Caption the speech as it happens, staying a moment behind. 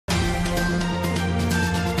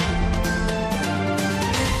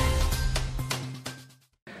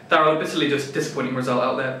Daryl, a bitterly disappointing result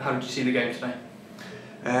out there. How did you see the game today?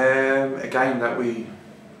 A game that we,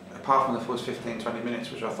 apart from the first 15-20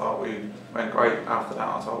 minutes, which I thought we went great, after that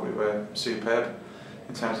I thought we were superb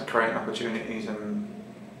in terms of creating opportunities, and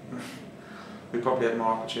we probably had more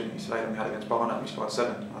opportunities today than we had against Barnet. We scored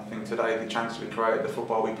 7. I think today the chances we created, the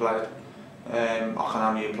football we played, I can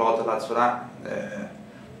only applaud the lads for that.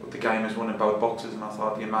 But the game was won in both boxes, and I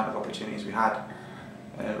thought the amount of opportunities we had,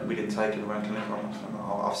 we didn't take it, we weren't delivering on them.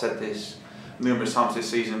 I've said this numerous times this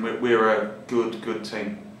season, we're a good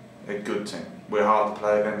team. A good team. We're hard to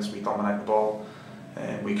play against, we dominate the ball,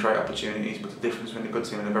 we create opportunities, but the difference between a good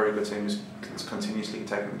team and a very good team is continuously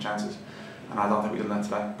taking the chances. And I don't think we've done that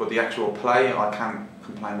today. But the actual play, I can't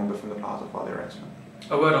complain one bit from the players. I thought they were excellent.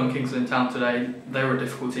 A word on Kingston Town today. They were a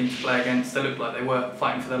difficult team to play against. They looked like they were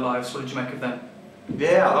fighting for their lives. What did you make of them?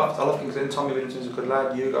 Yeah, I love Kingston. Tommy Whittington's a good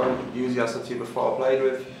lad. Hugo, usually I said to you before I played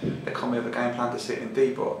with, they come with a game plan to sit in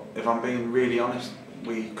deep, but if I'm being really honest,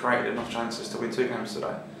 we created enough chances to win 2 games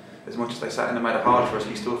today. As much as they sat in and made it hard for us,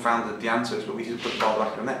 we still found the answers, but we just put the ball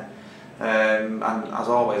back in the net. And as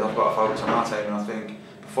always, I've got to focus on our team, and I think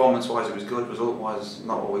performance-wise it was good, result-wise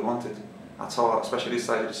not what we wanted at all, especially this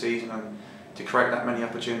stage of the season, and to create that many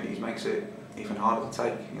opportunities makes it even harder to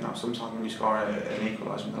take. You know, sometimes when you score an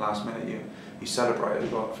equaliser in the last minute, you celebrate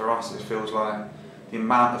it, but for us it feels like the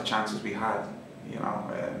amount of chances we had, you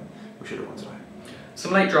know, we should have won today.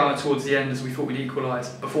 Some late drama towards the end as we thought we'd equalise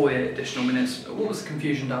before the 8 additional minutes. What was the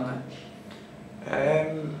confusion down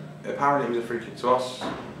there? Apparently it was a free kick to us,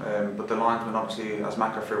 but the linesman obviously, as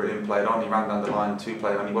Maka threw it in, played on, he ran down the line to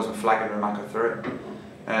play on, he wasn't flagging when Maka threw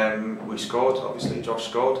it. We scored, obviously Josh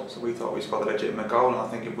scored, so we thought we scored a legitimate goal, and I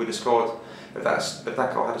think if we'd have scored, if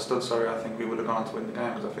that goal had stood, I think we would have gone on to win the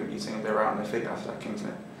game, because I think you'd seen they were out on their feet after that Kings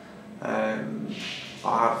net.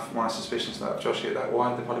 I have my suspicions that if Josh hit that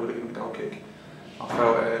wide, they probably would have given the goal kick. I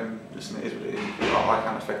felt, listen, it is what it is. I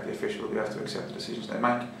can't affect the officials, we have to accept the decisions they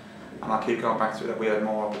make. And I keep going back to it that we had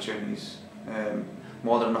more opportunities,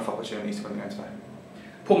 more than enough opportunities to win the game today.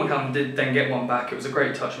 Paul McCallum did then get one back. It was a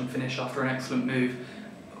great touch and finish after an excellent move.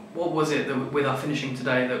 What was it that with our finishing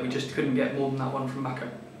today that we just couldn't get more than that one from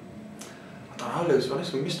Maka? I don't know, Lou, to be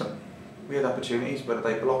honest, we missed them. We had opportunities, whether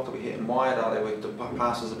they blocked or we hit them wide, or the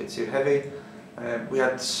pass was a bit too heavy. We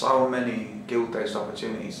had so many guilt-edged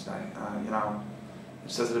opportunities today, you know.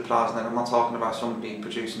 Just as the players, and I'm not talking about somebody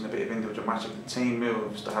producing a bit of individual magic. The team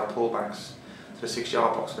moves to have pullbacks to the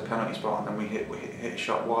 6-yard box to the penalty spot, and then we hit a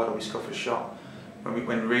shot wide or we scuff a shot.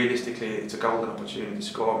 When realistically it's a golden opportunity to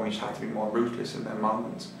score, and we just have to be more ruthless in their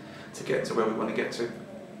moments to get to where we want to get to.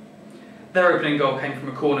 Their opening goal came from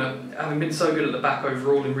a corner. Having been so good at the back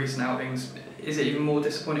overall in recent outings, is it even more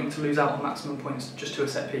disappointing to lose out on maximum points just to a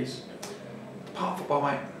set piece? Part of football,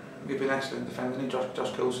 mate. We've been excellent defending.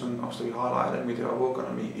 Josh Coulson, obviously we highlighted him, we did our work on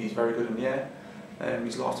him, he's very good in the air.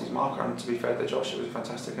 He's lost his marker, and to be fair to Josh, it was a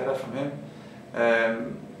fantastic header from him.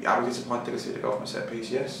 I was disappointed to see the goal from a set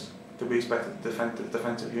piece, yes. Did we expect the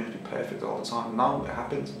defensive unit to be perfect all the time? No, it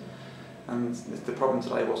happened. And the problem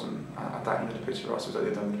today wasn't at that end of the pitch for us, it was at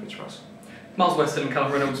the other end of the pitch for us. Miles Weston and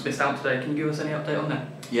Callum Reynolds missed out today. Can you give us any update on that?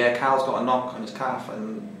 Yeah, Cal's got a knock on his calf,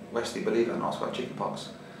 and Wesley, believe it or not, has got chickenpox.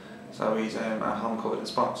 So he's at home covered in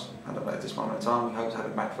spots, and at this moment in time we hope to have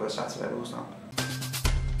him back for the Saturday rules now.